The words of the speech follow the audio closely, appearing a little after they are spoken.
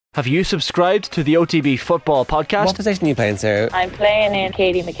Have you subscribed to the OTB Football Podcast? What position are you playing, Sarah? I'm playing in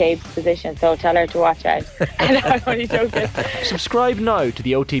Katie McCabe's position, so tell her to watch out. No, I'm only joking. Subscribe now to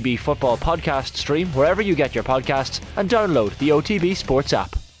the OTB Football Podcast stream wherever you get your podcasts and download the OTB Sports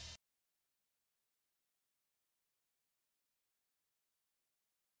app.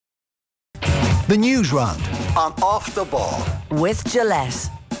 The Newsround on Off the Ball. With Gillette.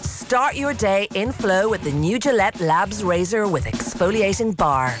 Start your day in flow with the new Gillette Labs Razor with exfoliating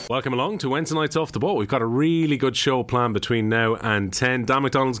bar. Welcome along to Wednesday Nights Off the Ball. We've got a really good show planned between now and 10. Dan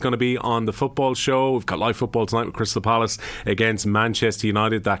McDonald's going to be on the football show. We've got live football tonight with Crystal Palace against Manchester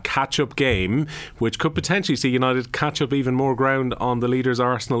United. That catch-up game, which could potentially see United catch up even more ground on the leaders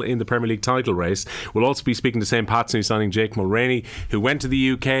Arsenal in the Premier League title race. We'll also be speaking to St. Pat's new signing Jake Mulroney, who went to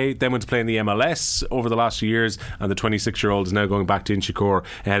the UK, then went to play in the MLS over the last few years, and the 26-year-old is now going back to Inchicore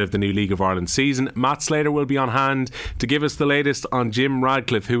ahead of the new League of Ireland season. Matt Slater will be on hand to give us the latest on Jim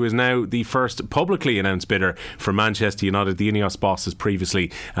Radcliffe, who is now the first publicly announced bidder for Manchester United. The Ineos boss has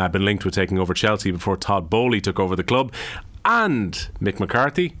previously been linked with taking over Chelsea before Todd Bowley took over the club. And Mick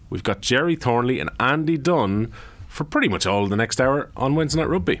McCarthy. We've got Jerry Thornley and Andy Dunn for pretty much all of the next hour on Wednesday Night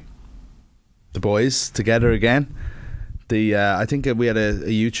Rugby. The boys together again. I think we had a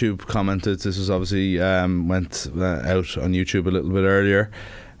YouTube comment that this was obviously went out on YouTube a little bit earlier.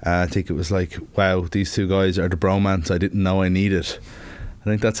 I think it was like, wow, these two guys are the bromance I didn't know I needed. I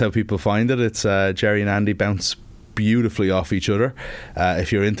think that's how people find it. It's Jerry and Andy bounce beautifully off each other.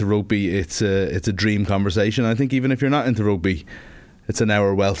 If you're into rugby, it's a dream conversation. I think even if you're not into rugby, it's an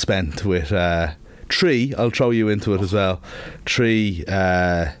hour well spent with three. I'll throw you into it as well. Three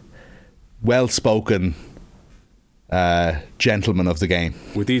well-spoken gentleman of the game.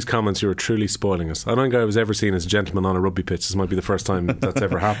 With these comments, you're truly spoiling us. I don't think I was ever seen as a gentleman on a rugby pitch. This might be the first time that's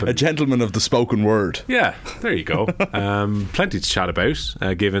ever happened. A gentleman of the spoken word. Yeah, there you go. Plenty to chat about,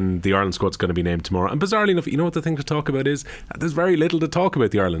 given the Ireland squad's going to be named tomorrow. And bizarrely enough, you know what the thing to talk about is? There's very little to talk about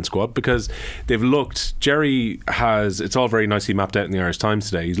the Ireland squad, because they've looked, Jerry has, it's all very nicely mapped out in the Irish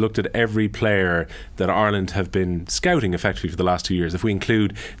Times today. He's looked at every player that Ireland have been scouting effectively for the last 2 years. If we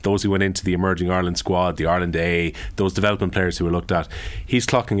include those who went into the emerging Ireland squad, the Ireland A, those development players who were looked at, he's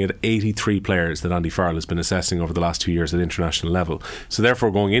clocking at 83 players that Andy Farrell has been assessing over the last 2 years at international level. So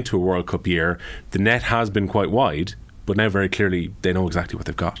therefore, going into a World Cup year, the net has been quite wide, but now very clearly they know exactly what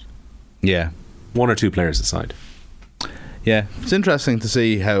they've got. Yeah. One or two players aside. Yeah, it's interesting to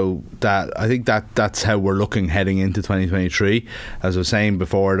see how that, I think that's how we're looking heading into 2023. As I was saying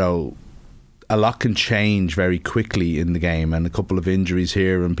before though, a lot can change very quickly in the game, and a couple of injuries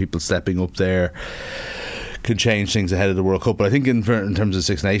here and people stepping up there can change things ahead of the World Cup. But I think in terms of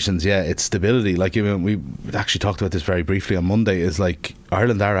Six Nations, yeah, it's stability. Like, you know, we actually talked about this very briefly on Monday, is like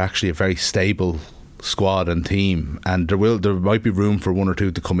Ireland are actually a very stable squad and team, and there might be room for one or two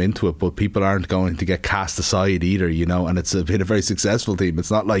to come into it, but people aren't going to get cast aside either, you know. And it's been a very successful team.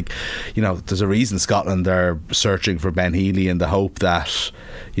 It's not like, you know, there's a reason Scotland are searching for Ben Healy in the hope that,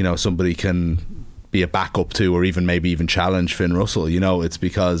 you know, somebody can be a backup to, or maybe even challenge Finn Russell. You know, it's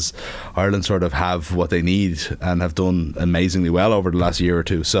because Ireland sort of have what they need and have done amazingly well over the last year or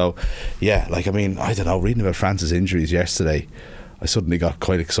two. So yeah, like, I mean, I don't know, reading about France's injuries yesterday, I suddenly got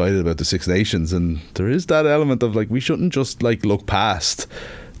quite excited about the Six Nations, and there is that element of like, we shouldn't just like look past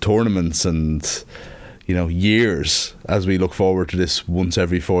tournaments and, you know, years as we look forward to this once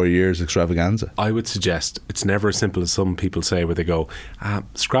every 4 years extravaganza. I would suggest it's never as simple as some people say, where they go,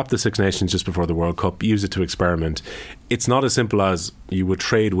 scrap the Six Nations just before the World Cup, use it to experiment. It's not as simple as you would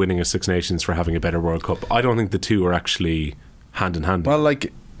trade winning a Six Nations for having a better World Cup. I don't think the two are actually hand in hand. Well,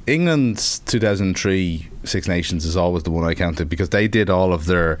 like England's 2003 Six Nations is always the one I counted, because they did all of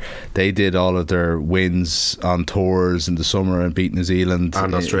their wins on tours in the summer and beat New Zealand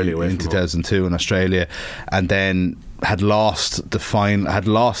and Australia in 2002 in Australia, and then had lost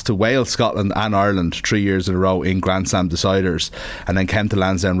to Wales, Scotland and Ireland 3 years in a row in Grand Slam deciders, and then came to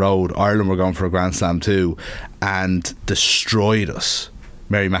Lansdowne Road. Ireland were going for a Grand Slam too and destroyed us.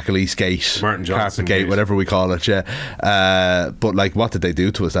 Mary McAleese Gate, Martin Johnson Carpet Gate, whatever we call it, yeah. But like, what did they do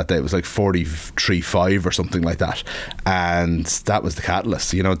to us that day? It was like 43-5 or something like that, and that was the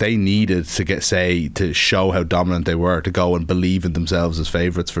catalyst. You know, they needed to show how dominant they were, to go and believe in themselves as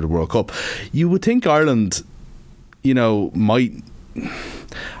favourites for the World Cup. You would think Ireland, you know, I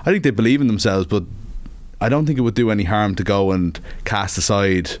think they believe in themselves, but I don't think it would do any harm to go and cast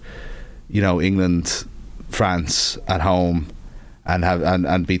aside, you know, England, France at home,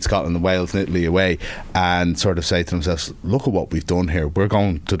 and beat Scotland and Wales and Italy away, and sort of say to themselves, look at what we've done here, we're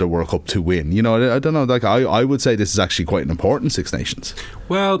going to the World Cup to win. You know, I don't know, like, I would say this is actually quite an important Six Nations.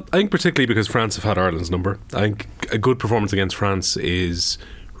 Well, I think particularly because France have had Ireland's number. I think a good performance against France is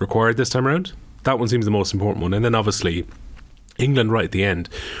required this time around. That one seems the most important one. And then obviously England right at the end.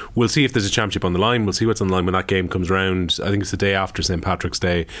 We'll see if there's a championship on the line. We'll see what's on the line when that game comes round. I think it's the day after St. Patrick's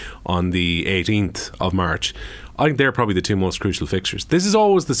Day on the 18th of March. I think they're probably the two most crucial fixtures. This is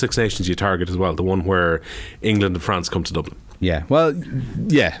always the Six Nations you target as well, the one where England and France come to Dublin. Yeah, well,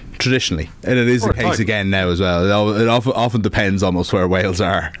 yeah, traditionally. And it is the case again now as well. It often depends almost where Wales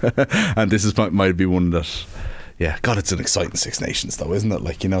are. And this might be one that... Yeah, God, it's an exciting Six Nations though, isn't it?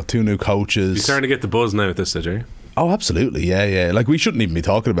 Like, two new coaches. You're starting to get the buzz now at this stage, are you? Oh, absolutely, yeah. Like, we shouldn't even be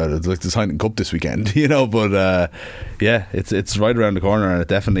talking about it. It's like the Heineken Cup this weekend, but yeah, it's right around the corner, and I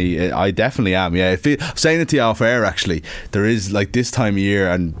definitely am. Yeah, saying it to you off air, actually, there is, like, this time of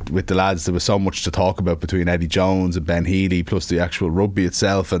year, and with the lads, there was so much to talk about between Eddie Jones and Ben Healy, plus the actual rugby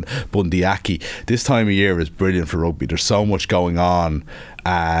itself and Bundy Aki. This time of year is brilliant for rugby. There's so much going on.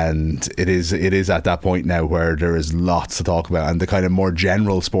 And it is at that point now where there is lots to talk about, and the kind of more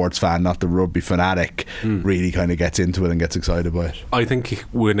general sports fan, not the rugby fanatic, really kind of gets into it and gets excited by it. I think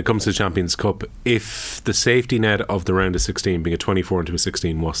when it comes to the Champions Cup, if the safety net of the round of 16 being a 24 into a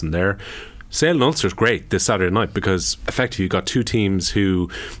 16 wasn't there, Sale and Ulster's great this Saturday night, because effectively you've got two teams who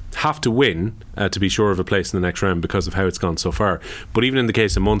have to win to be sure of a place in the next round because of how it's gone so far. But even in the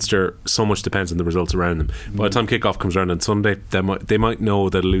case of Munster, so much depends on the results around them. By the time kick-off comes around on Sunday, they might know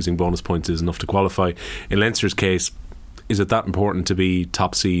that a losing bonus points is enough to qualify. In Leinster's case, is it that important to be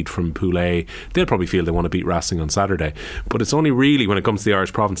top seed from Pool A? They'll probably feel they want to beat Racing on Saturday, but it's only really when it comes to the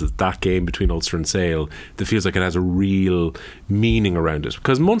Irish provinces, that game between Ulster and Sale, that feels like it has a real meaning around it,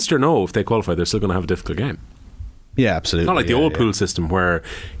 because Munster know if they qualify they're still going to have a difficult game. Yeah, absolutely. Not like the old pool system where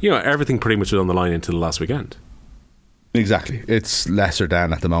everything pretty much was on the line until the last weekend. Exactly. It's lesser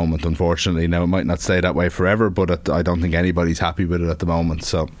than at the moment, unfortunately. Now, it might not stay that way forever, but I don't think anybody's happy with it at the moment,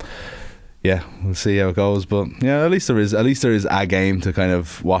 so yeah, we'll see how it goes. But yeah, at least there is a game to kind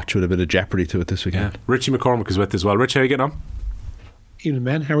of watch with a bit of jeopardy to it this weekend. Yeah. Richie McCormack is with as well. Rich, how are you getting on? Evening,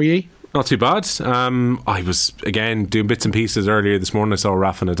 man. How are you? Not too bad. I was, again, doing bits and pieces earlier this morning. I saw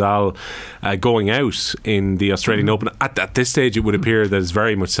Rafa Nadal going out in the Australian Open. At this stage, it would appear that it's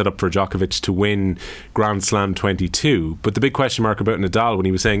very much set up for Djokovic to win Grand Slam 22. But the big question mark about Nadal, when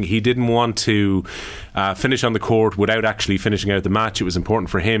he was saying he didn't want to finish on the court without actually finishing out the match, it was important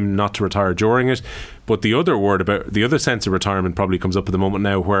for him not to retire during it. But the other sense of retirement probably comes up at the moment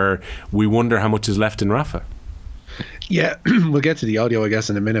now, where we wonder how much is left in Rafa. Yeah, we'll get to the audio, I guess,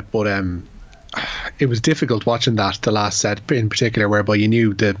 in a minute, but it was difficult watching the last set in particular, whereby you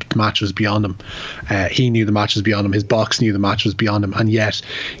knew the match was beyond him. He knew the match was beyond him. His box knew the match was beyond him, and yet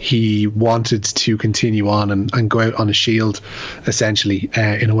he wanted to continue on and go out on a shield, essentially,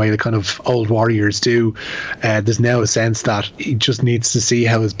 in a way that kind of old warriors do. There's now a sense that he just needs to see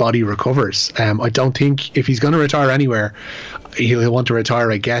how his body recovers. I don't think if he's going to retire anywhere, he'll want to retire,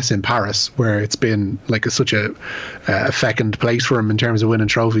 I guess, in Paris, where it's been like such a fecund place for him in terms of winning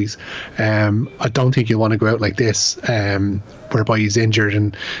trophies. I don't think he'll want to go out like this, whereby he's injured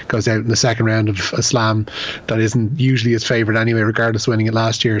and goes out in the second round of a slam that isn't usually his favourite anyway, regardless of winning it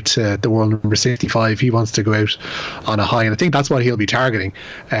last year, to the world number 65. He wants to go out on a high, and I think that's what he'll be targeting.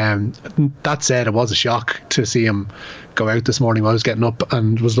 That said, it was a shock to see him go out this morning. I was getting up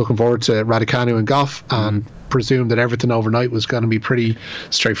and was looking forward to Raducanu and Goff, and presumed that everything overnight was going to be pretty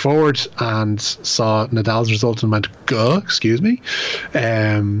straightforward, and saw Nadal's result and went, excuse me.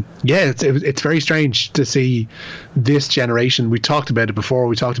 It's very strange to see this generation. We talked about it before.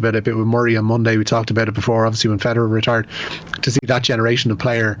 We talked about it a bit with Murray on Monday. We talked about it before, obviously, when Federer retired. To see that generation of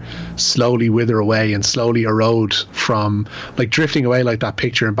player slowly wither away and slowly erode from, like, drifting away like that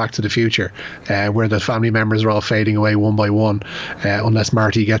picture in Back to the Future, where the family members are all fading away one by one, unless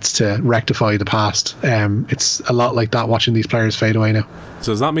Marty gets to rectify the past. It's a lot like that, watching these players fade away now.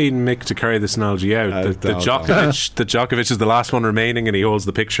 So does that mean, Mick, to carry this analogy out, that Djokovic is the last one remaining, and he holds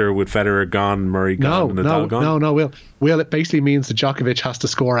the picture with Federer gone, Murray gone, and Nadal gone? No. Will, it basically means that Djokovic has to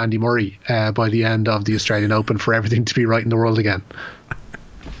score Andy Murray by the end of the Australian Open for everything to be right in the world again.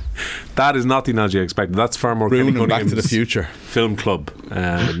 That is not the analogy I expected. That's far more Kenny Cunningham's Back to the Future film club,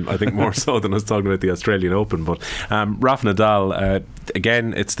 I think, more so than us talking about the Australian Open. But Rafa Nadal,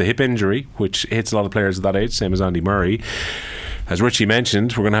 again, it's the hip injury, which hits a lot of players at that age, same as Andy Murray. As Richie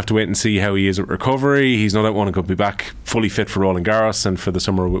mentioned, we're going to have to wait and see how he is at recovery. He's no doubt going to be back fully fit for Roland Garros and for the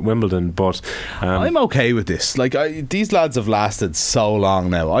summer with Wimbledon. But I'm okay with this. Like, these lads have lasted so long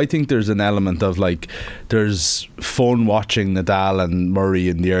now. I think there's an element of, like, there's fun watching Nadal and Murray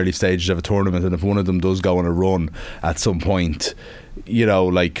in the early stages of a tournament, and if one of them does go on a run at some point,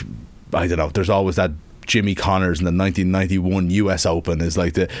 like, I don't know, there's always that Jimmy Connors in the 1991 US Open is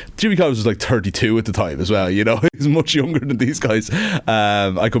like Jimmy Connors was like 32 at the time as well, you know. He's much younger than these guys.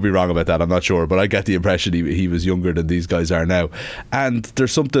 I could be wrong about that, I'm not sure, but I get the impression he was younger than these guys are now, and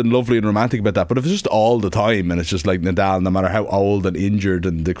there's something lovely and romantic about that. But if it's just all the time and it's just like Nadal, no matter how old and injured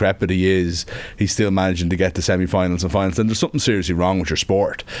and decrepit he is, he's still managing to get to semi-finals and finals, then there's something seriously wrong with your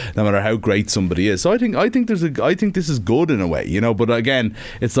sport, no matter how great somebody is. So I think this is good in a way, you know. But again,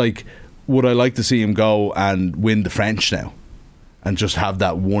 it's like, would I like to see him go and win the French now and just have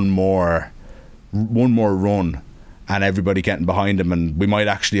that one more run and everybody getting behind him, and we might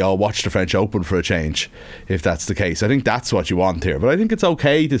actually all watch the French Open for a change if that's the case. I think that's what you want here. But I think it's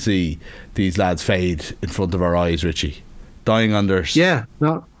okay to see these lads fade in front of our eyes, Richie, dying on their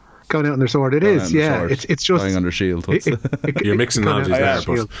going out on their sword. It is, yeah. It's just dying under shield. You're mixing analogies there,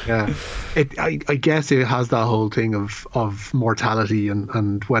 but yeah. I guess it has that whole thing of mortality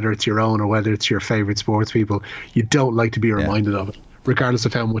and whether it's your own or whether it's your favourite sports people, you don't like to be reminded of it. Regardless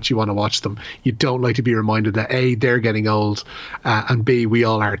of how much you want to watch them, you don't like to be reminded that A, they're getting old, and B, we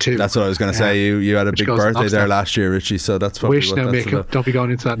all are too. That's what I was going to say. You had a big birthday there last year, Richie, so that's probably Wish what now, that's Mick, about. don't be going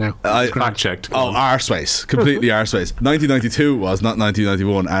into that now. Fact checked. Oh, arseways. Completely arseways. 1992 was, not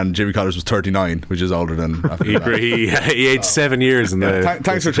 1991, and Jimmy Connors was 39, which is older than Rafa Nadal. He aged 7 years in the...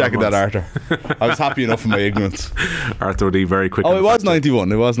 Thanks for checking that, Arthur. I was happy enough in my ignorance. Arthur would be very quick. Oh, it was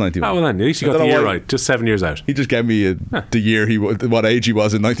 91. Oh, well, then, at least you got the year right. Just 7 years out. He just gave me the year what age he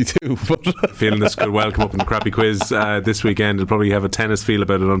was in 92. Feeling this could well come up in the crappy quiz this weekend. He'll probably have a tennis feel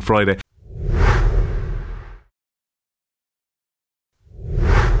about it on Friday.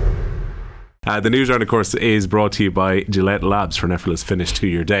 The Newsround, of course, is brought to you by Gillette Labs for an effortless finish to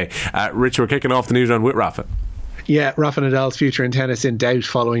your day. Rich, we're kicking off the Newsround with Rafa. Yeah, Rafa Nadal's future in tennis in doubt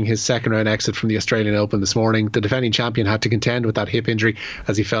following his second round exit from the Australian Open this morning. The defending champion had to contend with that hip injury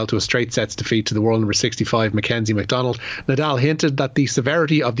as he fell to a straight sets defeat to the world number 65 Mackenzie McDonald. Nadal hinted that the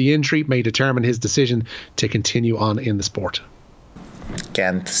severity of the injury may determine his decision to continue on in the sport.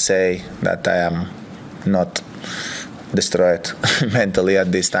 Can't say that I am not destroyed mentally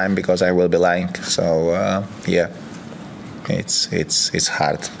at this time because I will be lying. So it's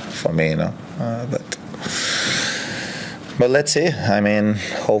hard for me, you know. But let's see. I mean,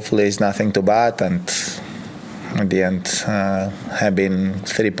 hopefully it's nothing too bad, and at the end have been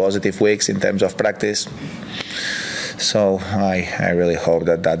 3 positive weeks in terms of practice. So I really hope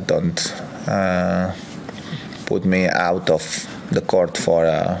that don't put me out of the court for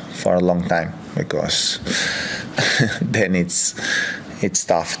a long time, because then it's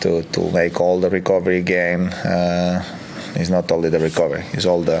tough to make all the recovery again. It's not only the recovery; it's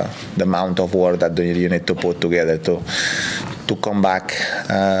all the amount of work that you need to put together to come back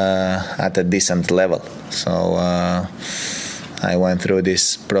at a decent level. So I went through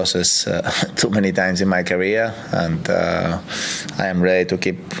this process too many times in my career, and I am ready to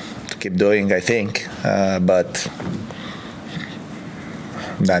keep doing, I think, but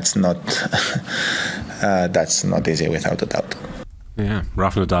that's not easy, without a doubt. Yeah,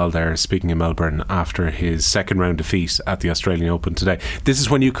 Rafa Nadal there speaking in Melbourne after his second round defeat at the Australian Open today. This is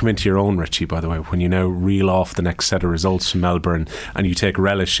when you come into your own, Richie, by the way, when you now reel off the next set of results from Melbourne and you take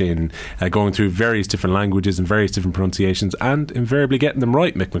relish in going through various different languages and various different pronunciations and invariably getting them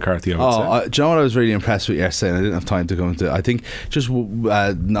right, Mick McCarthy, I would say. Do you know what I was really impressed with yesterday, and I didn't have time to go into it. I think just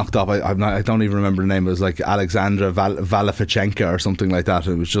knocked off, I don't even remember the name, it was like Alexandra Valafichenka or something like that.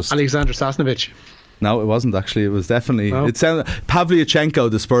 It was just Alexander Sasnovich. No, it wasn't actually. It was definitely. It sounded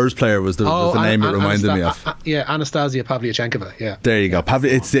Pavlyuchenko, the Spurs player, was the name it reminded me of. Anastasia Pavlyuchenkova. Yeah. There you go.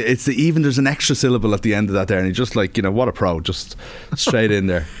 It's the even. There's an extra syllable at the end of that there, and he just what a pro, just straight in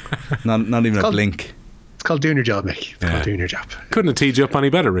there, not even a blink. It's called doing your job, Mick. It's called doing your job. Couldn't have teed you up any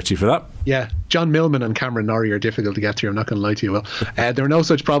better, Richie, for that. Yeah, John Millman and Cameron Norrie are difficult to get through. I'm not going to lie to you, Will. There were no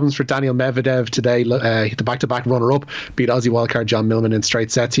such problems for Daniel Medvedev today. The back-to-back runner-up beat Aussie wildcard John Millman in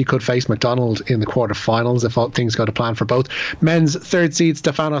straight sets. He could face McDonald in the quarterfinals if all things go to plan for both. Men's third seed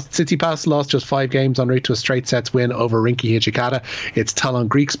Stefanos Tsitsipas lost just 5 games en route to a straight sets win over Rinky Hijikata. It's Talon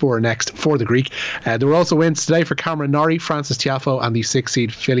Griekspoor next for the Greek. There were also wins today for Cameron Norrie, Francis Tiafoe and the 6th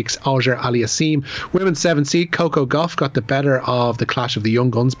seed Felix Auger-Aliassime. Women's 7th seed Coco Gauff got the better of the clash of the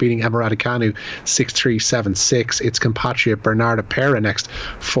young guns, beating Emma Raducanu 6-3, 7-6. It's compatriot Bernarda Pera next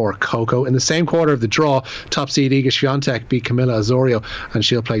for Coco. In the same quarter of the draw, top seed Iga Swiatek beat Camila Osorio, and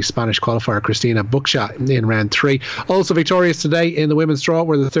she'll play Spanish qualifier Cristina Buccia in round 3. Also victorious today in the women's draw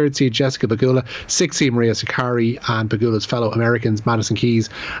were the 3rd seed Jessica Pegula, 6th seed Maria Sakkari, and Pegula's fellow Americans Madison Keys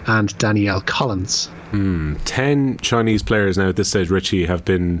and Danielle Collins. 10 Chinese players now at this stage, Richie, have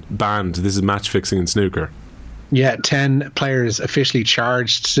been banned. This is match fixing in snooker. Yeah, 10 players officially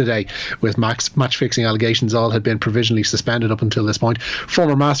charged today with match-fixing allegations. All had been provisionally suspended up until this point.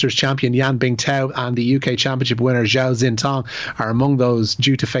 Former Masters champion Yan Bingtao and the UK Championship winner Zhao Xintong are among those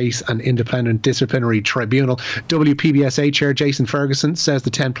due to face an independent disciplinary tribunal. WPBSA chair Jason Ferguson says the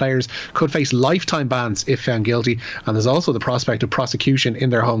 10 players could face lifetime bans if found guilty, and there's also the prospect of prosecution in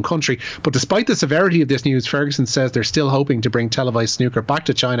their home country. But despite the severity of this news, Ferguson says they're still hoping to bring televised snooker back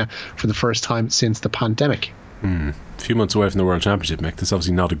to China for the first time since the pandemic. A few months away from the World Championship, Mick. This is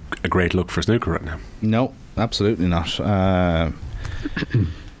obviously not a great look for snooker right now. No, absolutely not. It's kind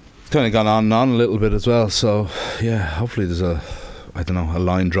of gone on and on a little bit as well. So, yeah, hopefully there's a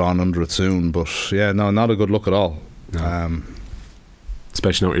line drawn under it soon. But, yeah, no, not a good look at all. No.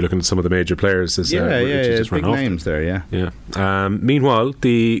 Especially now when you're looking at some of the major players. Richie just big names there, yeah. Meanwhile,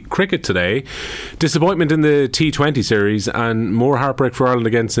 the cricket today, disappointment in the T20 series and more heartbreak for Ireland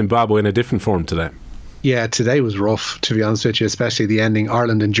against Zimbabwe in a different form today. Yeah, today was rough, to be honest with you, especially the ending.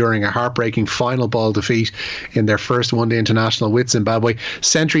 Ireland enduring a heartbreaking final ball defeat in their first one-day international with Zimbabwe.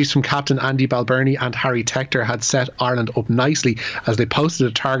 Centuries from captain Andy Balbirnie and Harry Tector had set Ireland up nicely as they posted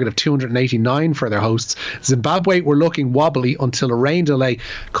a target of 289 for their hosts. Zimbabwe were looking wobbly until a rain delay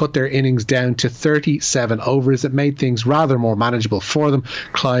cut their innings down to 37 overs. It made things rather more manageable for them.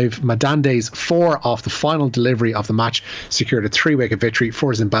 Clive Madande's 4 off the final delivery of the match secured a 3-wicket victory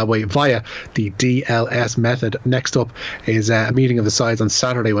for Zimbabwe via the DLS method. Next up is a meeting of the sides on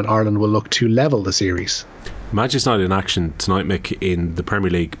Saturday when Ireland will look to level the series. Manchester United in action tonight, Mick, in the Premier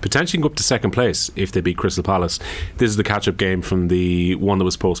League, potentially go up to second place if they beat Crystal Palace. This is the catch-up game from the one that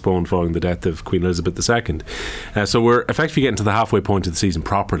was postponed following the death of Queen Elizabeth II. So we're effectively getting to the halfway point of the season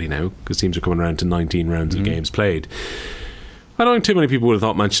properly now, because teams are coming around to 19 rounds of games played. I don't think too many people would have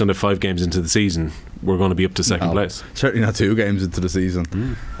thought Manchester United 5 games into the season we're going to be up to second place. Certainly not 2 games into the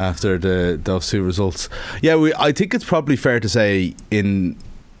season after those 2 results. Yeah, I think it's probably fair to say in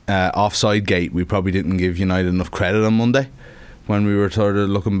offside gate we probably didn't give United enough credit on Monday when we were sort of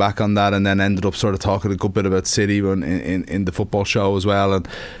looking back on that, and then ended up sort of talking a good bit about City in the football show as well. And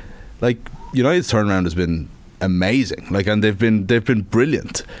like, United's turnaround has been amazing, and they've been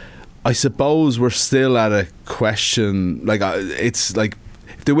brilliant. I suppose we're still at a question, it's like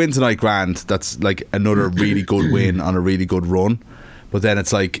if they win tonight, grand, that's like another really good win on a really good run. But then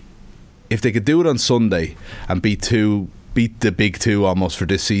it's like, if they could do it on Sunday and beat the big 2 almost for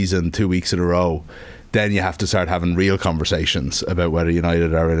this season 2 weeks in a row, then you have to start having real conversations about whether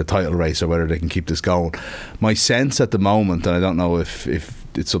United are in a title race or whether they can keep this going. My sense at the moment, and I don't know if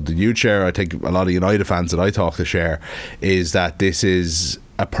it's something you share, I think a lot of United fans that I talk to share, is that this is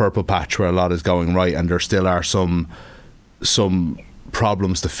a purple patch where a lot is going right, and there still are some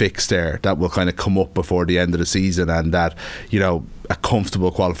problems to fix there that will kind of come up before the end of the season, and that a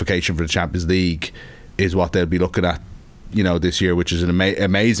comfortable qualification for the Champions League is what they'll be looking at this year, which is an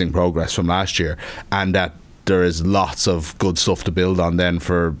amazing progress from last year, and that there is lots of good stuff to build on then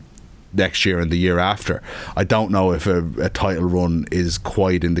for next year and the year after. I don't know if a title run is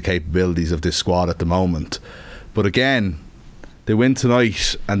quite in the capabilities of this squad at the moment, but again, they win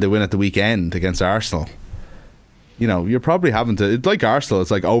tonight and they win at the weekend against Arsenal. You're probably having to, it's like Arsenal,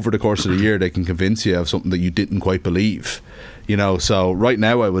 it's like over the course of the year they can convince you of something that you didn't quite believe. So right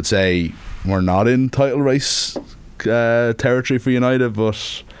now I would say we're not in title race territory for United,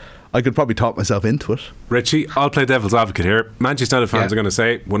 but I could probably talk myself into it. Richie, I'll play devil's advocate here. Manchester United fans are going to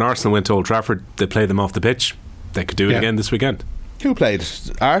say when Arsenal went to Old Trafford, they played them off the pitch. They could do it again this weekend. Who played?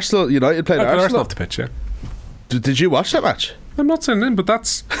 Arsenal? United played Arsenal off the pitch, yeah. Did you watch that match? I'm not saying in, but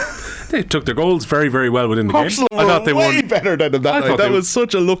they took their goals very, very well within the game. I thought they won better than them that night. That was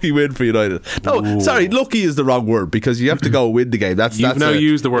such a lucky win for United. No, sorry, lucky is the wrong word, because you have to go win the game. You've now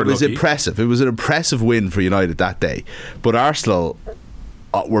used the word lucky. It was impressive. It was an impressive win for United that day. But Arsenal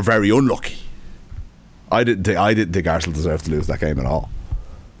were very unlucky. I didn't think Arsenal deserved to lose that game at all.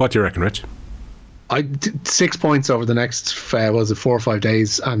 What do you reckon, Rich? 6 points over the next 4 or 5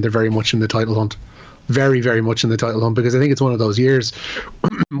 days, and they're very much in the title hunt. Very, very much in the title hunt, because I think it's one of those years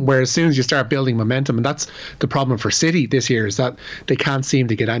where as soon as you start building momentum, and that's the problem for City this year, is that they can't seem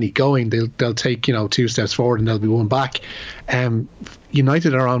to get any going. They'll take 2 steps forward and they'll be 1 back.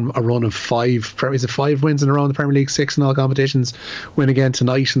 United are on a run of 5 wins in a row in the Premier League, 6 in all competitions, win again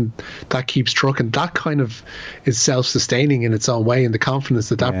tonight, and that keeps trucking. That kind of is self-sustaining in its own way, and the confidence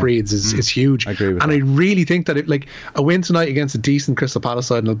that breeds is huge. I agree with that. I really think that a win tonight against a decent Crystal Palace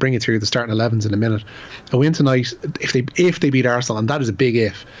side, and I'll bring you through the starting 11s in a minute, a win tonight if they beat Arsenal, and that is a big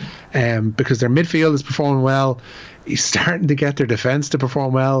if, because their midfield is performing well. He's starting to get their defence to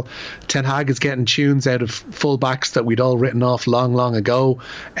perform well. Ten Hag is getting tunes out of full backs that we'd all written off long ago,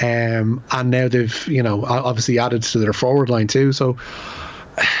 and now they've obviously added to their forward line too. So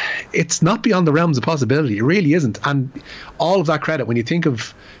it's not beyond the realms of possibility. It really isn't. And all of that credit, when you think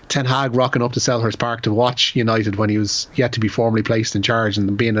of Ten Hag rocking up to Selhurst Park to watch United when he was yet to be formally placed in charge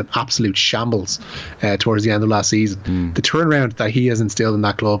and being an absolute shambles towards the end of last season, the turnaround that he has instilled in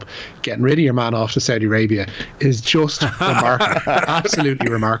that club, getting rid of your man off to Saudi Arabia, is just remarkable. Absolutely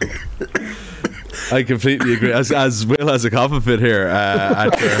remarkable. I completely agree. As Will has a coffin fit here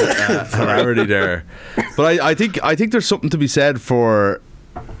at hilarity there, but I think there's something to be said for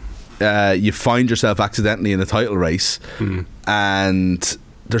you find yourself accidentally in a title race, and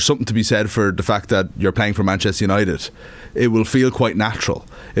there's something to be said for the fact that you're playing for Manchester United. It will feel quite natural.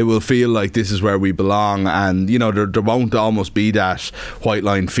 It will feel like this is where we belong, and there won't almost be that white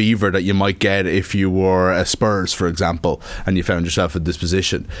line fever that you might get if you were a Spurs, for example, and you found yourself in this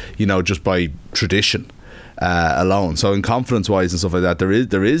position, just by tradition alone. So in confidence wise and stuff like that,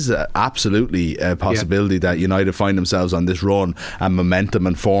 there is absolutely a possibility that United find themselves on this run, and momentum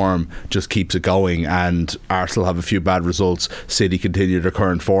and form just keeps it going, and Arsenal have a few bad results, City continue their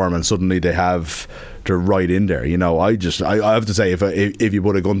current form, and suddenly they're right in there. I have to say, if you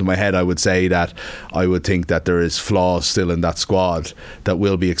put a gun to my head, I would say that I would think that there is flaws still in that squad that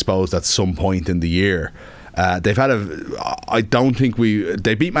will be exposed at some point in the year. They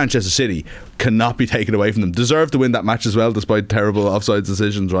beat Manchester City, cannot be taken away from them. Deserve to win that match as well, despite terrible offside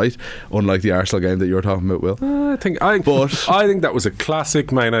decisions, right? Unlike the Arsenal game that you were talking about, Will. I think that was a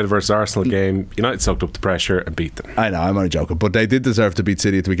classic Man United versus Arsenal game. United soaked up the pressure and beat them. I know, I'm only joking, but they did deserve to beat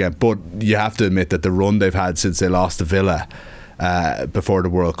City at the weekend. But you have to admit that the run they've had since they lost to Villa before the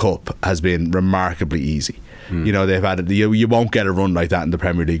World Cup has been remarkably easy. They've had you won't get a run like that in the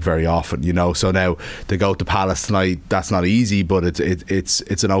Premier League very often. So now they go to Palace tonight. That's not easy, but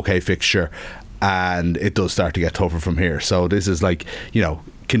it's an okay fixture, and it does start to get tougher from here. So this is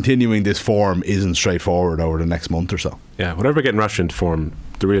continuing this form isn't straightforward over the next month or so. Yeah, whatever getting Rashford into form,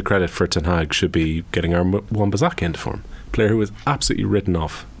 the real credit for Ten Hag should be getting our Wan-Bissaka into form. Player who was absolutely written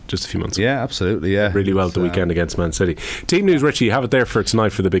off just a few months ago. Yeah, absolutely. Yeah, really well at the weekend against Man City. Team news, Richie, you have it there for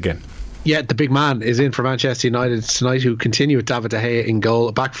tonight for the big game. Yeah, the big man is in for Manchester United tonight, who continue with David De Gea in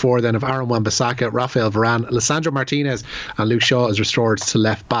goal. Back four then of Aaron Wan-Bissaka, Rafael Varane, Lisandro Martinez, and Luke Shaw is restored to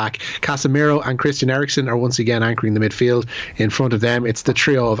left back. Casemiro and Christian Eriksen are once again anchoring the midfield. In front of them, it's the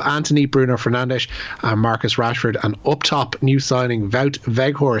trio of Anthony, Bruno Fernandes and Marcus Rashford, and up top, new signing Wout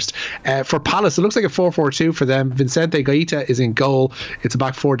Weghorst. For Palace, it looks like a 4-4-2 for them. Vicente Guaita is in goal. It's a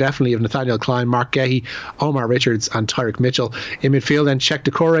back four definitely of Nathaniel Klein, Mark Gehi, Omar Richards and Tyrick Mitchell. In midfield then, Czech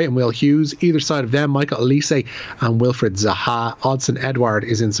Decore and Will Hughes. Either side of them, Michael Olise and Wilfred Zaha. Odsonne Edouard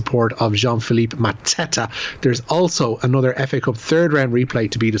is in support of Jean-Philippe Mateta. There's also another FA Cup third round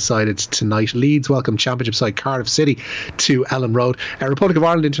replay to be decided tonight. Leeds welcome Championship side Cardiff City to Ellen Road. Republic of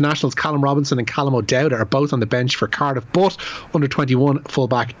Ireland internationals Callum Robinson and Callum O'Dowda are both on the bench for Cardiff, but under 21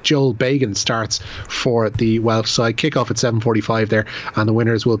 fullback Joel Bagan starts for the Welsh side. Kickoff at 7:45 there, and the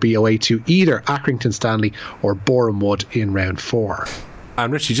winners will be away to either Accrington Stanley or Boreham Wood in round 4.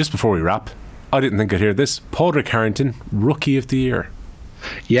 And Richie, just before we wrap, I didn't think I'd hear this. Padraig Harrington, Rookie of the Year.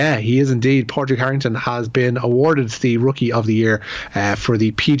 Yeah, he is indeed. Padraig Harrington has been awarded the Rookie of the Year for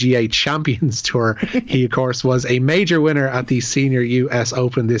the PGA Champions Tour. He, of course, was a major winner at the Senior US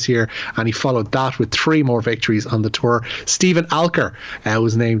Open this year, and he followed that with 3 more victories on the tour. Stephen Alker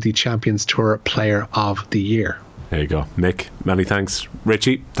was named the Champions Tour Player of the Year. There you go. Mick, many thanks.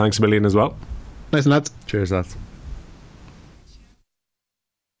 Richie, thanks a million as well. Nice, lads. Cheers, lads.